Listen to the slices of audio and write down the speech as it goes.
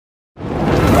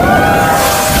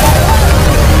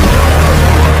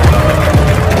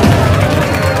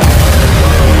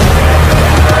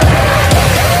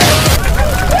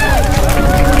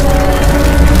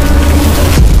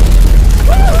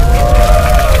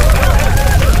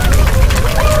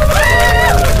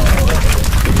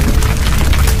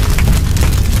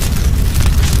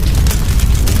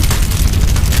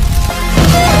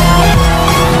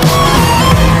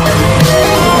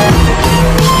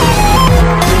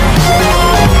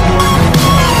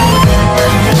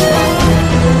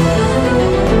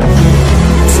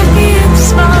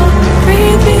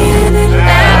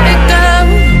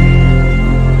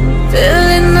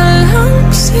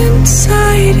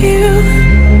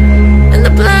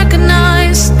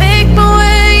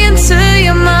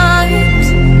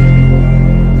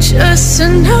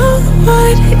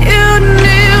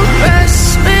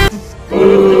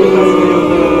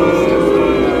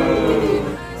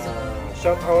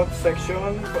shoutout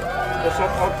section.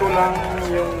 Shoutout ko lang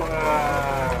yung mga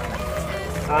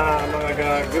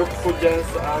group ko dyan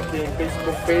sa aking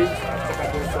Facebook page at saka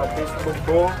doon sa Facebook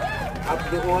ko at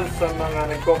doon sa mga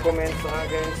nagko-comment sa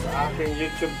akin sa aking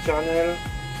YouTube channel.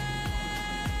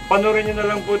 Panoorin nyo na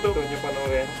lang po ito. Ito nyo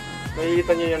panoorin.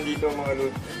 Makikita nyo yan dito mga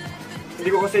lods. Hindi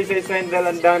ko kasi isa-isahin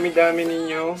dahil ang dami-dami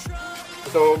ninyo.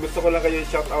 So gusto ko lang kayo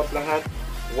i-shoutout lahat.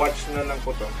 Watch na lang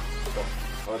po ito. Ito.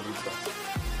 O dito.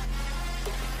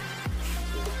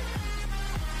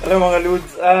 Hello mga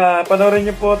lods. Panoorin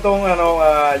nyo po itong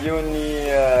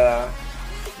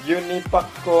UNI PAK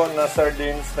ko na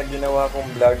sardines na ginawa kong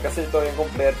vlog. Kasi ito yung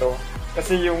kompleto.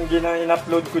 Kasi yung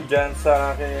in-upload ko dyan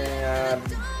sa aking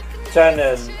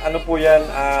channel. Ano po yan?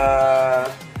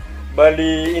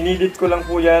 Bali, inedit ko lang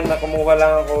po yan. Nakumuha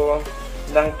lang ako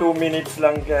ng 2 minutes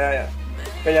lang.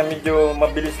 Kaya medyo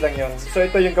mabilis lang yon. So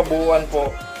ito yung kabuuan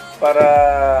po. Para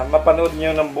mapanood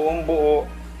nyo ng buong buo.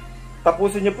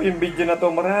 Tapusin nyo po yung video na to.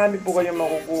 Marami po kayong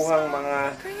makukuhang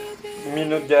mga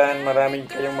menu dyan. Marami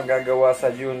kayong magagawa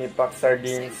sa UNI PAK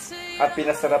sardines. At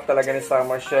pinasarap talaga ni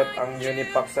Summer Chef ang UNI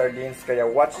PAK sardines. Kaya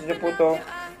watch nyo po to.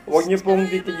 Huwag nyo pong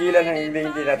titigilan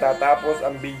hanggang hindi natatapos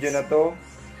ang video na to.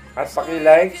 At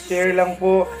paki-like, share lang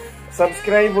po.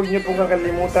 Subscribe, huwag nyo pong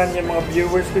kakalimutan yung mga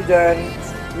viewers ko dyan.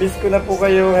 Miss ko na po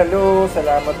kayo. Hello,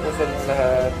 salamat po sa inyong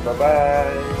lahat.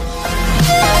 Bye-bye.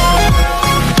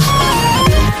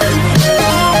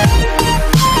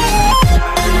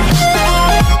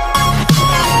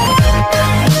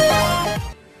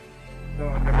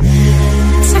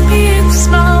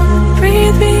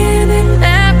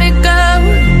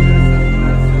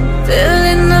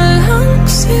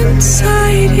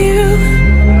 Inside you,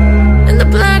 and the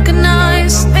blackened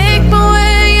eyes make my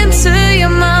way into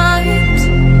your mind,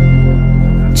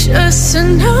 just to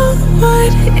know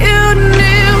what you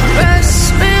knew.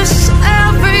 Restless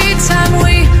every time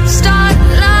we start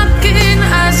looking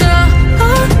as a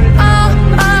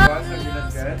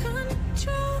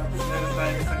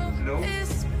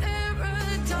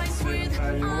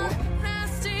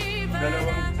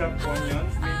dalawang chopped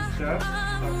onions, minced chop,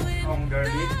 tapos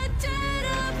garlic.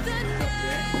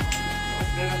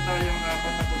 Meron tayong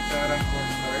 4 na kutsarang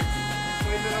cornstarch. So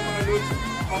ito na mga lods,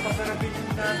 papasarapin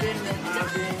natin yung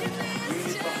ating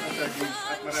UNI PAK na sardines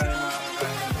at marami mga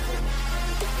kakain ito.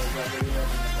 So gagawin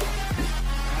natin ito.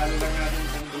 Halo lang natin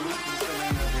itong dulo, gusto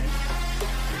lang natin.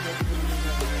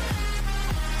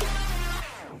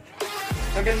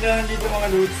 Kagandahan dito mga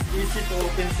lods, easy to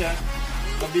open siya.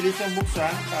 Mabilis ang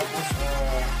buksan, tapos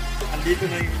andito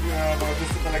na yung mga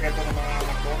gusto talaga ito ng mga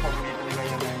anak ko. Paborito nila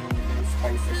yan ng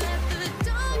spices.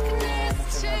 So,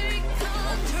 buksan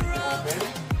natin ito. Open.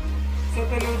 So,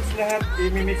 ito loads lahat,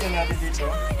 i-mix na natin dito.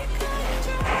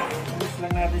 Mix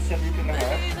lang natin siya dito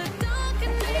lahat.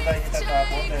 Wala tayong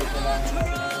itatapon dahil kailangan natin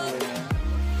ang kulay niya.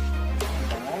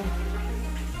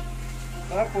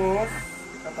 Tapos,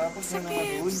 katapos na mga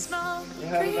loads,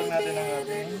 ihalo lang natin ang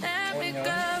ating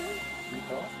onion.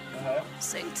 Dito, lahat.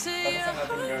 Tapos ang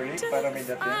ating garlic para may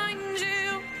dating.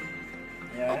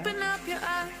 Yan.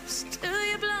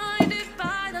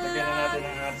 Lagyan na natin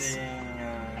ang ating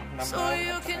naman at ang ating salt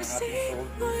dito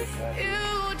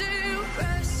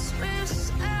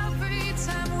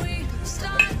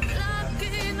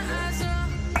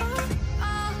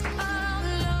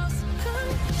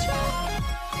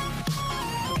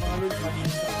sa mga loads,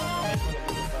 malinis na mga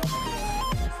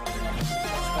ito na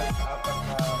ito sa apat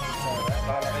na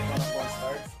para kayo mga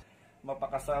cornstarch,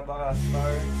 mapakasaba ka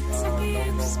starch, so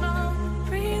yan,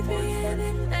 mag-enjoy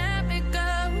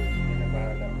na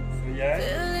kayo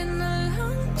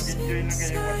watch na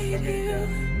kayo dyan.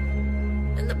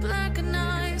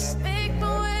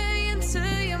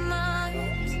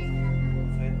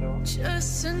 So ito,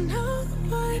 just to know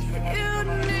what you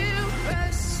knew.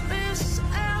 Restless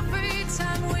every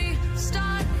time we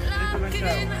start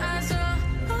looking as a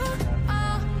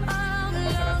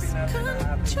lost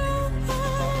control.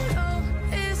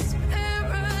 It's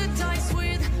paradise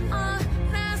with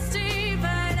honesty,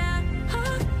 but I'm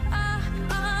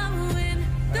in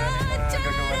the dead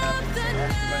of the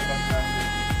night.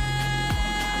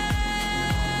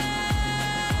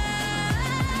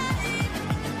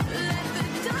 Let the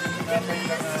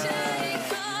darkness take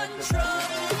control.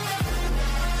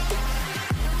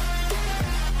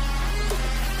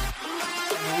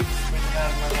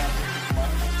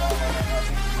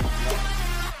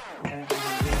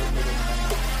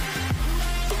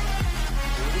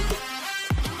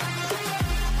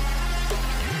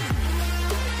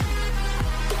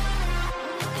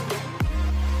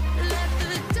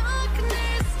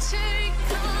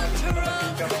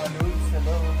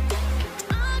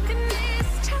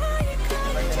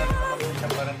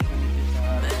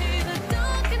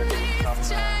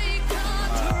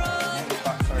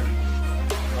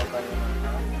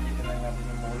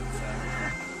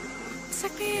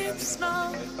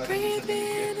 breathe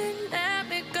in and let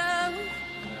me go.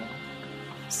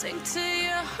 Sink to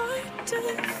your heart to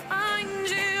find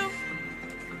you.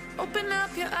 Open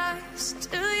up your eyes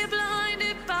till you're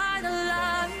blinded by the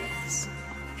lights,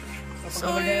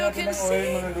 so you can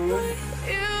see what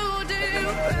you do.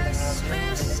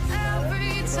 Restless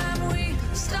every time we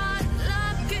start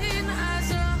looking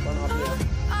as a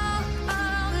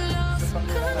lost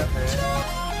control.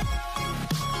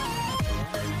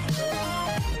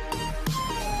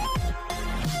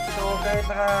 So kahit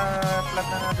naka-flat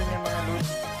na natin yung mga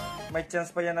loose, may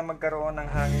chance pa yan na magkaroon ng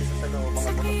hangin sa loob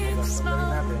mga bulas-bulas. So gawin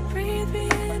natin.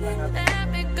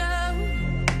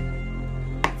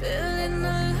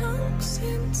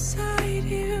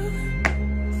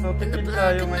 So tipid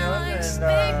tayo ngayon and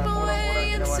kurang-kurang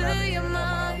ginawa natin yung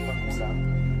mga pangkulang.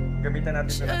 Gamitan natin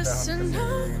ito ng dahon kasi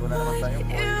wala naman tayong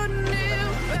oil.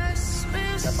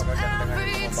 Napakaganda nga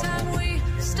yung mabango.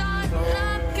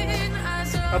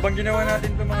 So habang ginawa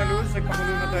natin ito mga loose,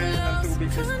 nagpakulo na tayo ng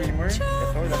tubig sa steamer.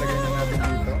 Ito, ilalagay na natin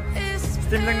dito.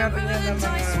 Steam lang natin yan ng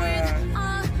mga 1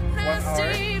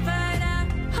 hour.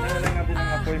 Kaya lang natin ang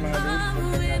apoy mga loose.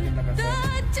 Huwag lang natin nakaset.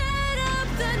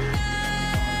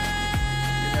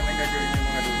 Yan ang gagawin yung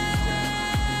mga loose.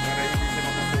 Para hindi siya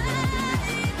mapasukan ng tubig.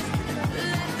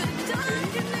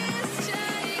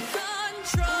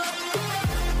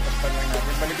 Takpan lang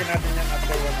natin. Balikin natin yan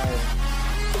after 1 hour.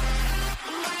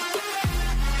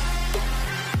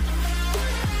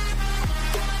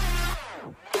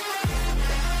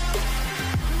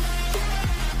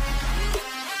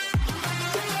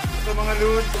 So mga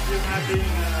lods, yung ating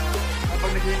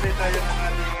kapag naghihintay tayo ng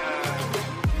ating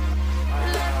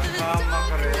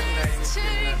makarel na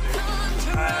in-steam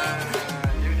natin,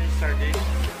 UNI sardine,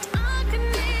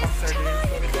 UNI PAK sardine.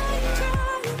 So ito na,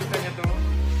 kita nyo to,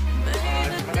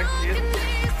 malagkit,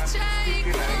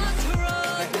 sticky rice,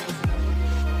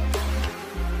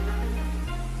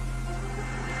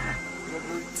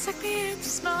 take me in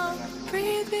small,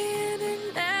 breathe in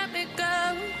and let me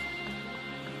go.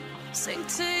 Sink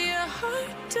to your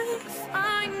heart to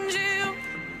find you.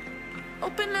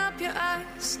 Open up your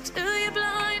eyes till you're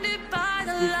blinded by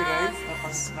the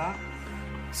lights,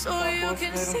 so you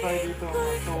can see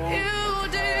what you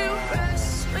do.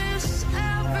 Restless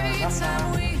every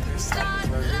time we start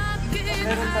looking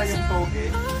as a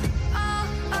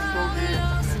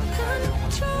lost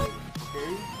control.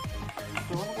 Okay?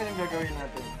 So ano kayang gagawin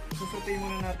natin? Susutay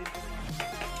muna natin ito.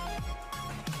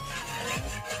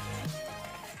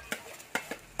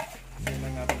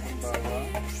 Sayin natin yung bawang.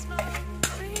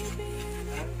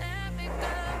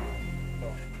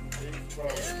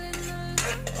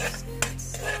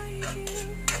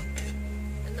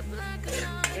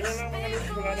 Ganyan lang mga lods,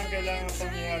 wala nang kailangan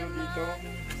pang ihalo dito.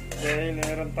 Dahil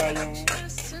meron tayong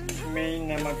main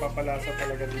na magpapalasa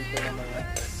talaga dito na mga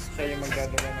siya yung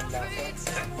magdadala ng lasa.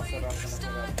 Masarap na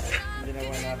masarap.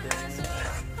 Ginawa natin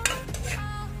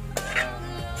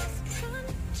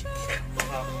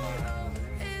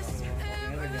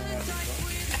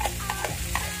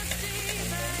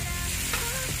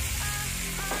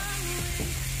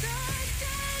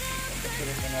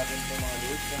sulit na natin ito mga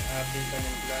lods. Ang ating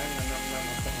panimplan na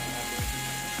namnamas ang ating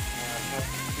half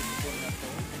teaspoon na ito.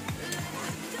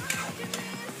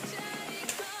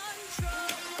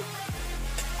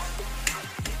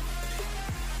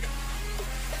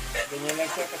 Ganyan lang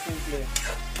siya kasimple.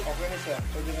 Okay na siya.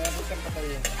 Pwede na natin siyang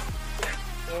patayin.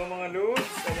 So mga lods,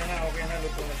 kaya na okay na,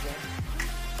 luto na siya.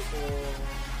 So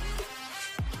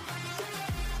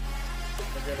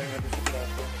lagyan lang natin sa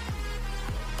plato.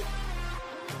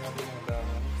 Natin mga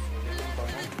dahon. So yan yung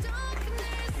bango.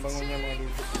 Ang bango niya mga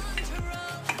lods.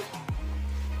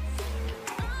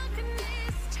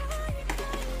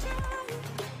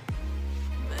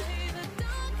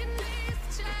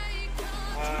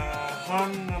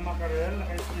 Ham na makarel,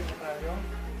 naka-steam na tayo.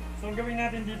 So ang gawin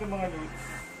natin dito mga lods,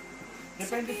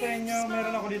 depende sa inyo,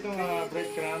 meron ako dito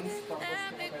breadcrumbs, tapos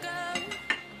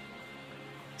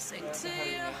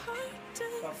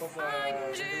gawin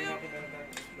natin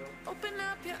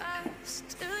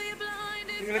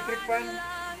yung electric fan.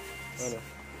 Wala.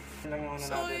 Lang muna natin.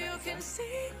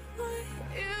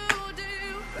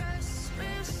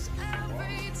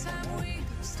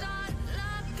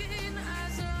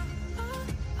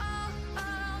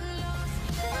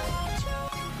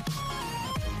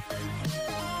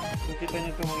 So kita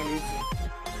nyo ito mga lods.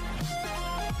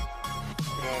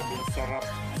 Grabe, sarap.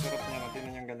 Sarap niya. Tingnan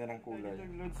nyo ang ganda ng kulay.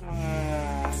 Lods, mga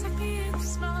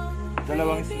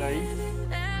dalawang slice.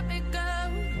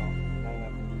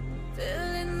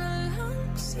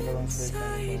 Dalawang slice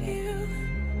na ito.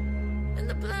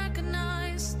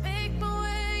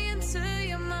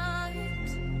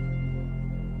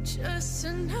 Just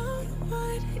to know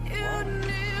what you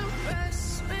knew.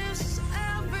 Restless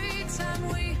every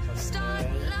time we start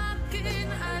locking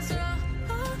eyes.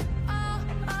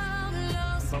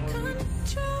 Lost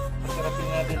control. Masarapin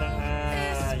natin ang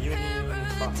UNI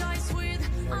PAK.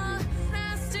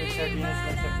 Sardines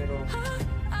lang siya pero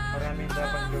maraming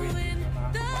dapat gawin dito na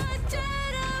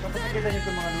makakapasarap. Kapag nakita nyo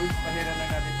itong mga loads, pahiran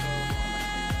lang natin ito.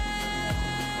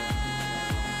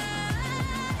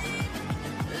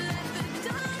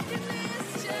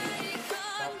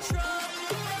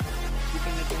 Kita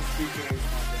nyo itong sticker rice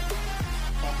natin.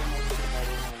 Tapos mo ito sa mga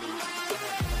loads.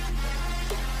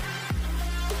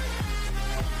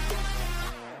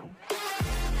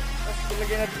 Tapos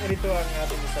ilagay natin rito ang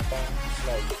ating isa pang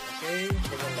slide. Okay?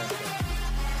 Ganyan lang siya.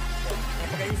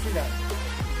 Napaka-easy lang.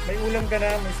 May ulam ka na,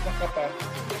 may snack ka pa.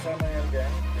 Kasama yan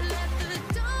dyan.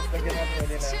 Tapos lagyan natin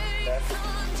ulit ng last.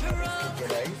 Sticker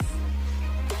rice.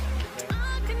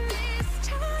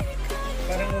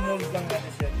 Parang umold lang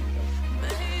natin siya dito.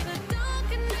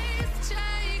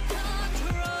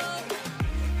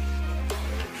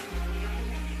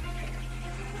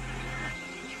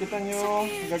 Kita nyo,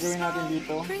 gagawin natin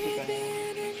dito. Kita nyo.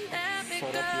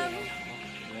 Sarap yun.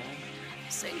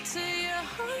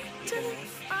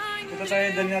 Ito tayo,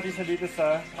 dali natin siya dito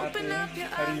sa ating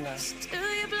harina. Ito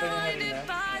yung harina.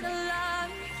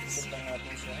 Ikot lang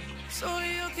natin siya.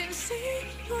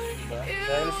 Diba?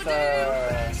 Dahil sa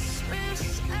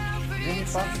UNI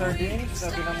PAK sardines,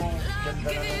 sabi na mong ganda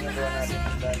naman nagawa natin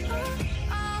ang dami na.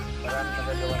 Maraming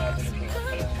nagagawa natin ito.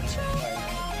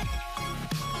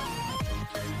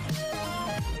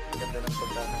 Ganda ng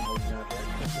pagkakamod natin.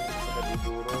 Kasi sa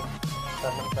kaduduro,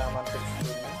 tamang-tamang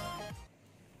texture niya.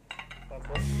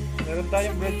 Tapos, meron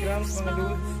tayong breadcrumbs, mga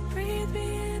dudes.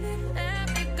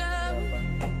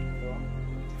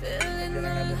 Lagyan na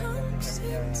natin ang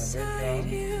breadcrumbs.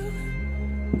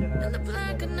 And the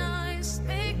black eyes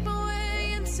make my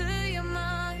way into your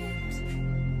mind.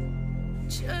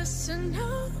 Just to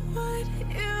know what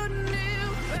you knew.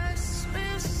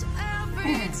 Restless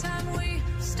every time we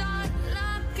start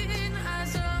locking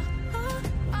eyes.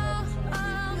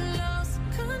 Lost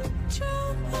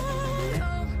control.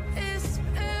 It's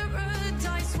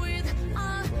paradise with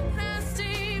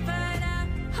honesty, but I'm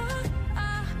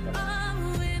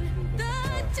in the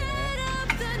dead of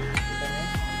the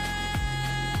night.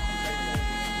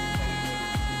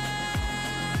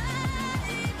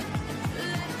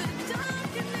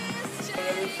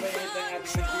 Pag-alus na yun ang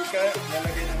ating mantika,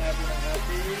 lalagay na natin ang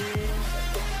ating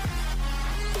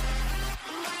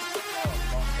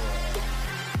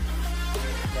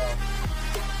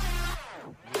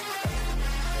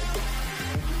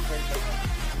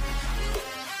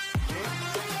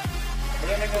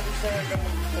wala na natin siya hanggang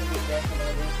mag-alus sa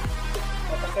mga loads.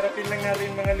 Papasarapin lang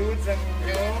natin mga loads ang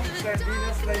inyong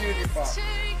sardinas na UNI PAK.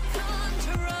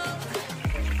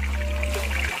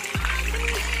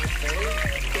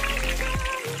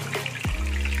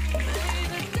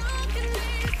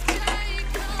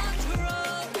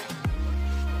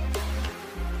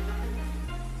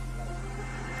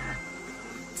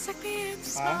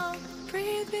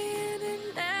 Breathe in and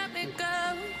let me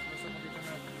go.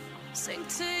 Sink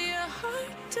to your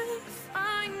heart to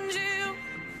find you.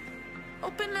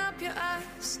 Open up your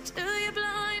eyes till you're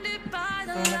blinded by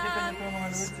the light,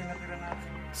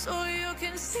 so you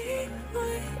can see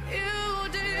what you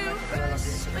do.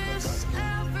 Restless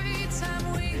every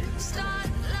time we start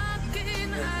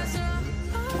locking eyes.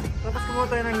 Tapos kumuha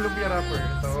tayo ng lumpia wrapper.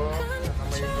 Ito,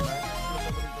 nakamayin ko na.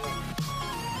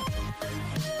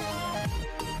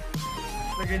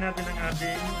 Lagay natin ang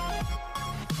ating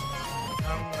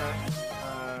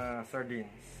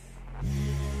sardines.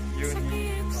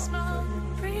 UNI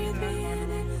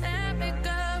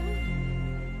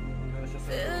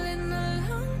Feeling the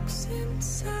lungs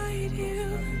inside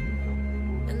you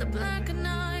and the blackened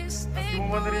eyes.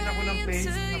 Gumawa na rin ako ng paste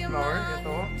na flour.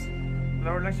 Ito,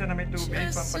 flour lang siya na may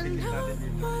tubig. Pampatikit natin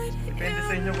dito. Depende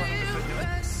sa inyo kung ano gusto nyo.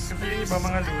 Kasi yung iba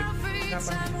mga loads,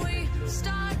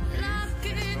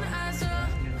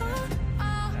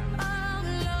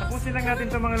 tapusin lang natin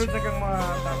itong mga loads hanggang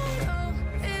matapos yan.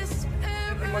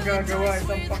 Ito magagawa,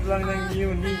 isang pack lang ng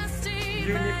UNI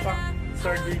PAK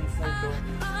sardines na ito.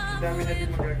 Dami natin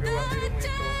magagawa, pero mo ito.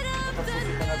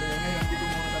 Tapusin pa natin yan ngayon, hindi ko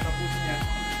muna tatapusin yan.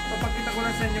 Papakita ko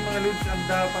lang sa inyo mga loads ang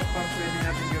dapat pang pwede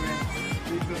natin gawin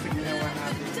dito sa ginawa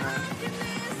natin na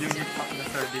UNI PAK na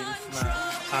sardines na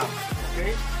ham.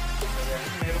 Okay? Ayan,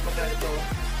 meron pa tayo ito.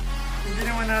 Hindi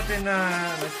naman natin na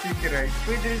sticky rice.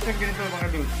 Pwede rin siyang ganito mga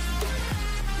loads.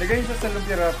 Lagay siya sa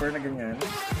lumpia wrapper na ganyan.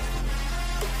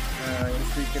 Yung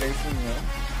sticky rice ninyo.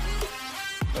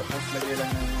 Tapos lagay lang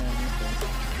na dito.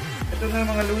 Ito ito na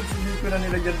mga loads, hindi ko na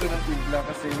nilagyan to ng timpla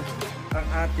kasi ang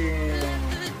ating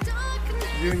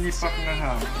UNI PAK na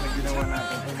ham na ginawa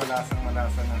natin ay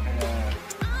malasang-malasa na. Kaya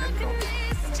ganito.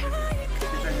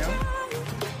 Kita nyo?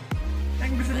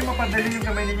 Kung gusto nyo mapadali yung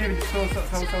kamay ninyo, gusto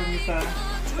sausaw nyo sa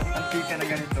antika na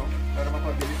ganito para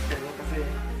mapabilis kayo kasi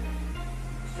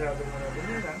masyado marami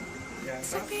nyo lang. Yan.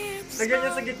 Lagyan nyo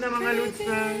sa gitna mga loads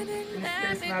na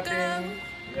in-space natin.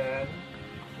 Yan.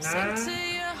 Na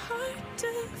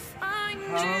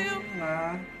ham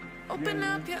na Open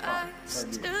up your eyes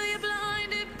till you're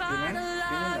blinded by the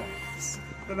lights.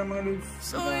 Ito lang mga loads.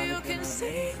 So you can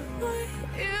see what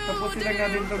you Tapos silang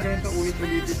natin ito ganito,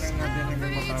 ulit-ulitin lang natin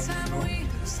hanggang matapos ito.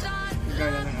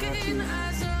 Gaya ng ating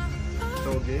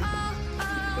toge.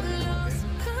 Ito lang natin.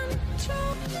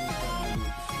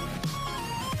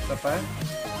 Tapat.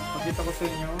 Pakita ko sa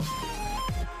inyo.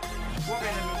 Okay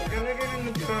na naman. Ganyan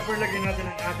ng proper lagyan natin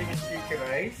ang ating sticky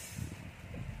rice.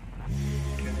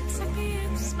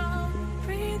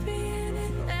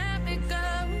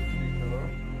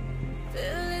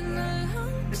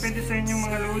 Depende sa inyo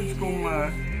mga loads kung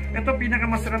ito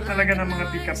pinakamasarap talaga ng mga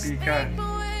pika-pika.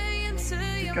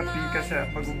 Pika-pika siya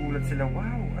at magugulat sila,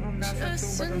 wow, anong lasa ito?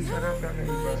 Ba't ang sarap,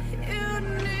 kakaiba?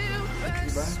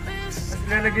 Diba? At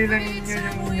lalagay lang ninyo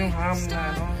yung inyong ham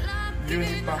na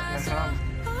UNI PAK na ham.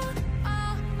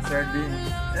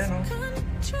 Sardines. Ayan o.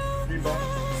 Diba?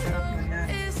 Sarap na yan.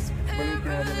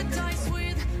 Balutin natin ang ganito.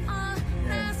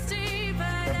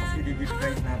 Yan. Tapos i-deep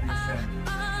fry natin siya.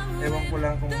 Ewan ko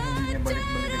lang kung hindi niya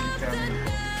balik-balikan yung channel ko.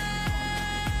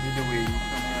 Either way,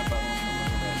 sa mga parang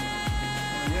mga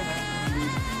ayan ha.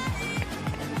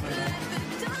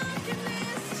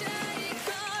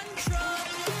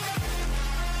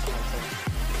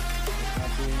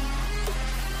 Ating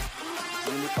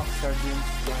UNI PAK sardines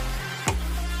lang.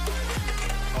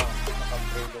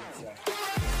 Naka-braided siya.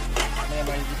 May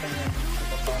makikita niya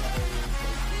sa paano ko yung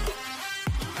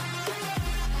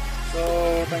so,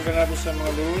 tanggal natin sa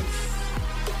mga loads.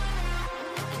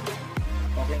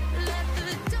 Okay.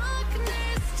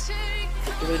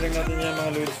 Tuloy lang natin yung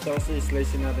mga loads tapos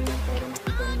i-slice natin yan para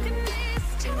makita nyo yung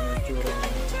tsura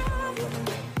ng laman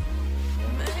yan.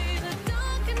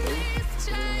 Okay. Tuloy lang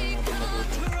natin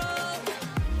mabuti.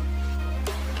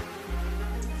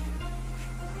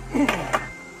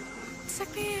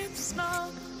 Suck me in,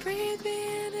 smoke, breathe me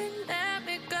in and let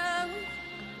me go.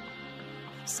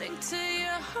 Sink to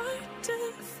your heart to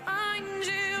find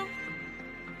you.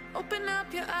 Open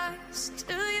up your eyes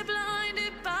till you're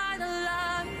blinded by the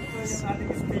lights. Ito yung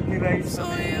ating sticky rice so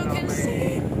you can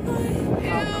see what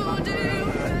you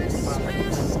do.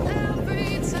 Christmas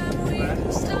every time we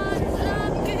start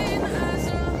looking as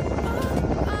a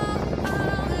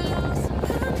lost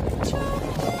control.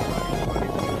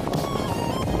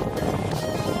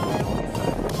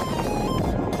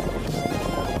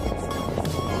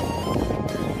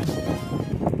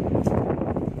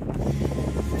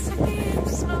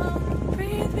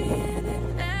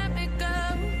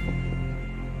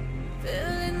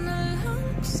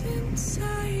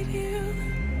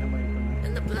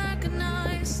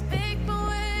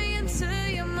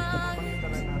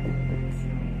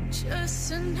 Just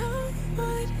to know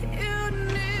what you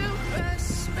knew.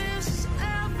 Christmas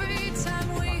every time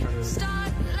we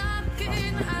start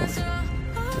looking as a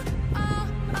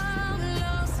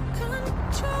lost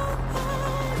control.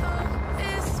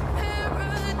 It's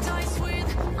paradise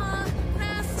with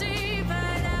honesty,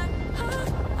 but I'm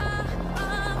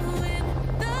in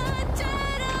the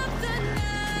dead of the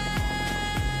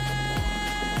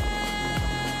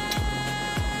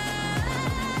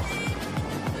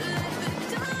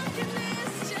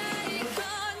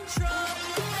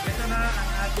ito na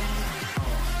ang ating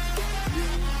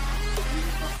UNI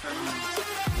PAK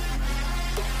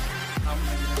ham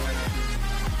na ginawa natin.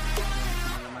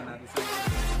 Nalaman natin sa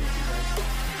sticky rice.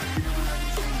 At ginawa natin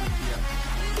sa lumpia.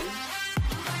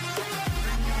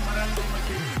 Marami kong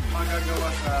magagawa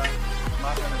sa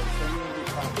masa na sa UNI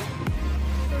PAK.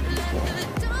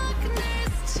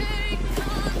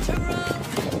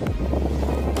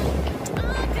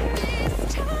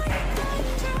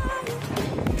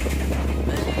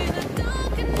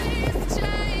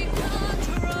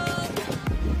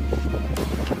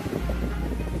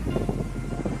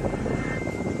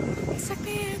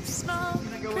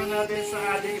 Nagawa natin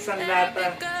sa ating isang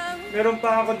lata. Meron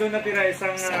pa ako doon natira,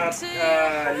 isang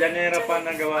llanera pa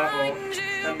na gawa ko.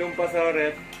 Nandun pa sa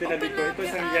ref, tinabi ko. Ito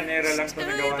isang llanera lang ito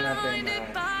nagawa natin.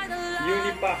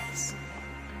 UNI PAK.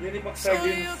 UNI PAK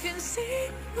sardines.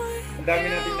 Ang dami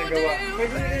natin nagawa.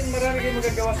 Pwede rin marami kayong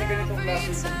magagawa sa ganitong klase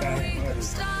ng pagkain.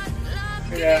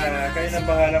 Kaya kayo na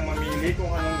bahalang mamili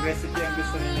kung anong recipe ang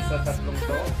gusto niyo sa tatlong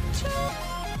to.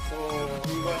 So,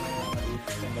 iwan na yung maliit.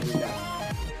 Sandali lang.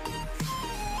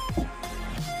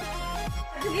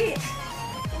 Dali!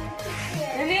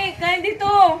 Dali! Kain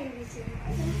dito!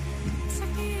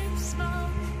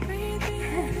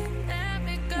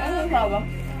 Ano ba ba?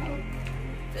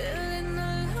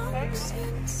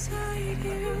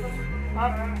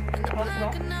 Hot? Hot no?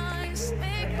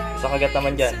 Sa kagat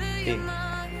naman dyan. Okay.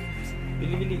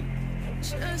 Bili-bili.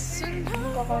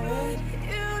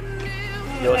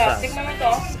 Yosa. Tignan mo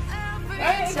ito.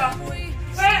 Ay, ito.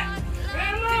 Pa!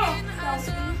 Kaya mo!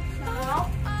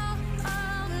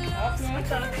 Hot mo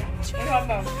ito. Ay, hot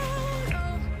mo.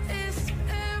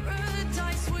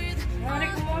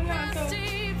 Narik mo muna ito.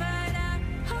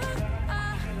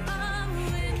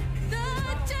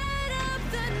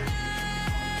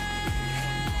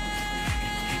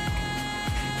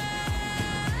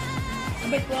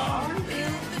 Abay ko ako.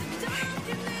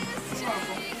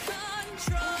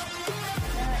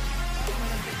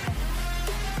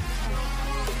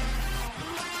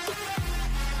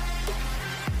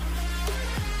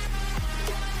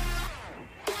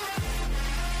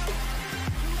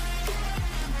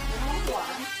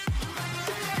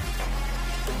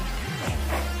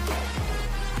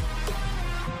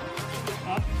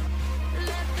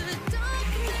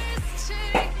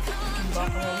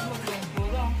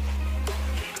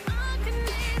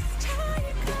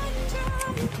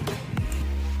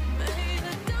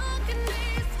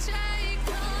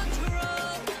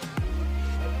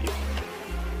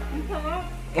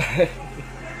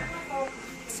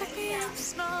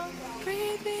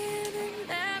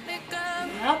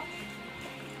 Yup.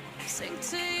 Sing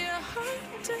to your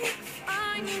heart to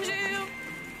find you.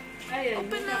 Ayun,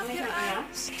 Open up your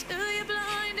eyes till you're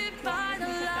blinded by the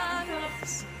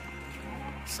lights.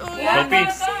 So Sophie.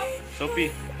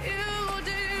 Sophie. you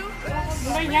do.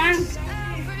 Ano yan?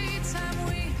 Every time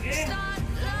we start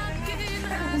looking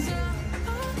as a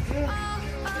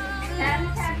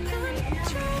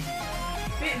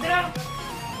Wait, drop.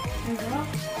 Drop.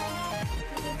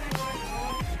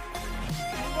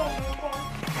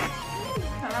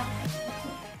 Sarap.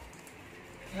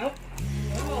 Yup.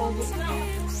 Oo, ubos na.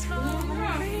 Ubos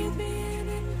na.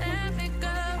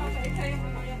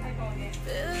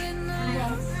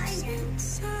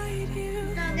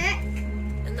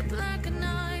 And the black and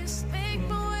eyes make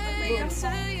my way into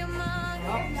your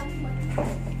mind.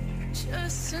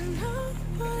 Just to know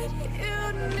what you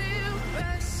knew.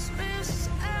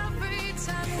 Restless every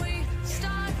time we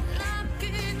start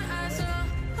looking as a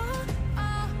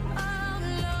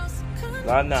lost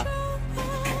Lana.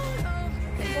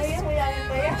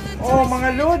 Oh, mga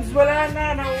loads, wala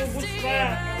na, naubos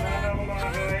na. Wala na ako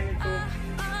makakain ito.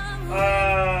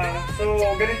 So,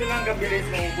 ganito lang kabilis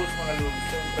naubos mga loads.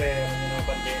 Siyempre, yung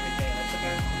pandemic na yun. At saka,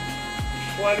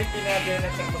 quality natin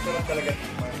at saka masarap talaga.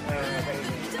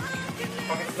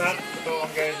 Pang-snack, ito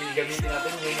ang gamitin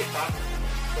natin, UNI PAK.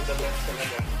 So, the best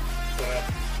talaga. Sarap.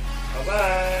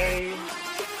 Bye-bye!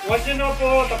 Once you know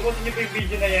po, tapusin niyo po yung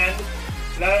video na yan.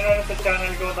 Lalo sa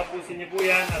channel ko, tapusin niyo po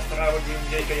yan. At saka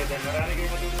mag-enjoy kayo dahil marami kayo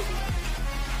matulog.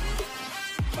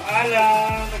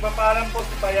 Paalam! Nagpapaalam po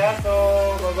si Payaso.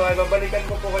 Bye-bye. Babalikan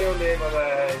ko po kayo ulit.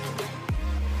 Bye-bye.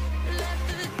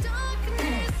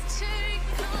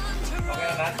 Okay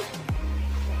na na?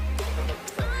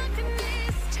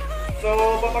 So,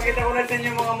 papakita ko na sa inyo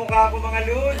mga mukha ko mga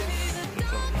lods.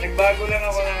 Nagbago lang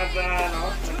ako ng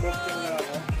nag-costume lang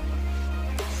ako.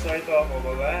 So, ito ako.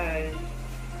 Bye-bye.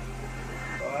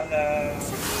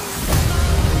 Paalam!